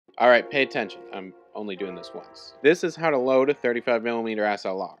Alright, pay attention. I'm only doing this once. This is how to load a 35mm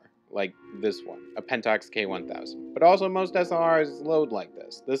SLR. Like this one, a Pentax K1000. But also most SLRs load like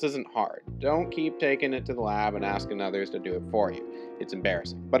this. This isn't hard. Don't keep taking it to the lab and asking others to do it for you. It's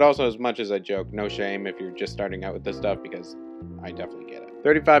embarrassing. But also, as much as I joke, no shame if you're just starting out with this stuff, because I definitely get it.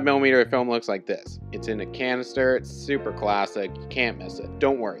 35mm film looks like this. It's in a canister, it's super classic, you can't miss it.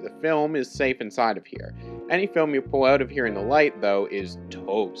 Don't worry, the film is safe inside of here. Any film you pull out of here in the light, though, is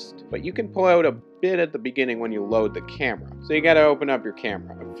toast. But you can pull out a bit at the beginning when you load the camera. So you gotta open up your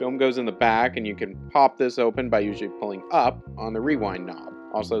camera. The film goes in the back, and you can pop this open by usually pulling up on the rewind knob.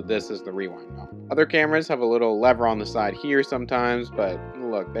 Also, this is the rewind knob. Other cameras have a little lever on the side here sometimes, but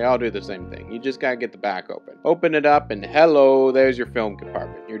look, they all do the same thing. You just gotta get the back open. Open it up, and hello, there's your film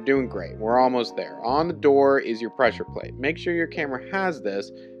compartment. You're doing great. We're almost there. On the door is your pressure plate. Make sure your camera has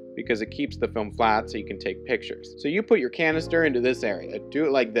this, because it keeps the film flat so you can take pictures. So you put your canister into this area. Do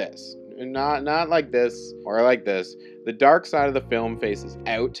it like this. Not like this or like this. The dark side of the film faces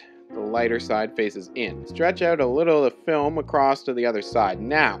out. The lighter side faces in. Stretch out a little of the film across to the other side.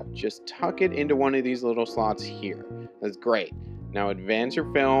 Now, just tuck it into one of these little slots here. That's great. Now advance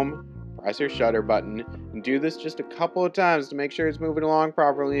your film, press your shutter button, and do this just a couple of times to make sure it's moving along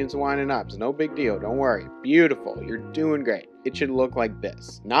properly and it's winding up. It's no big deal, don't worry. Beautiful, you're doing great. It should look like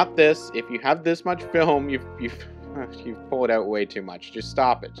this. Not this. If you have this much film, you've pulled out way too much. Just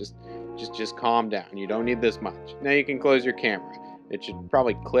stop it. Just calm down. You don't need this much. Now you can close your camera. It should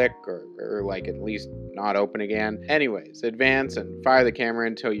probably click or like at least not open again. Anyways, advance and fire the camera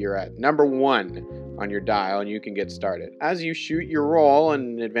until you're at number 1 on your dial and you can get started. As you shoot your roll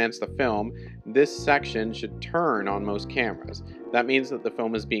and advance the film, this section should turn on most cameras. That means that the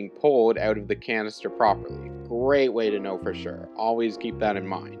film is being pulled out of the canister properly. Great way to know for sure. Always keep that in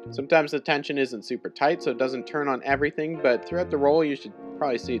mind. Sometimes the tension isn't super tight, so it doesn't turn on everything, but throughout the roll you should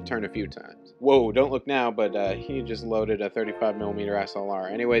probably see it turn a few times. Whoa, don't look now, but he just loaded a 35mm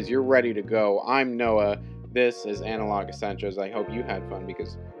SLR. Anyways, you're ready to go. I'm Noah. This is Analog Essentials. I hope you had fun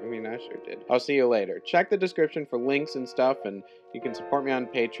because, I mean, I sure did. I'll see you later. Check the description for links and stuff, and you can support me on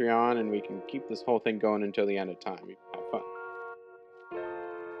Patreon, and we can keep this whole thing going until the end of time. Have fun.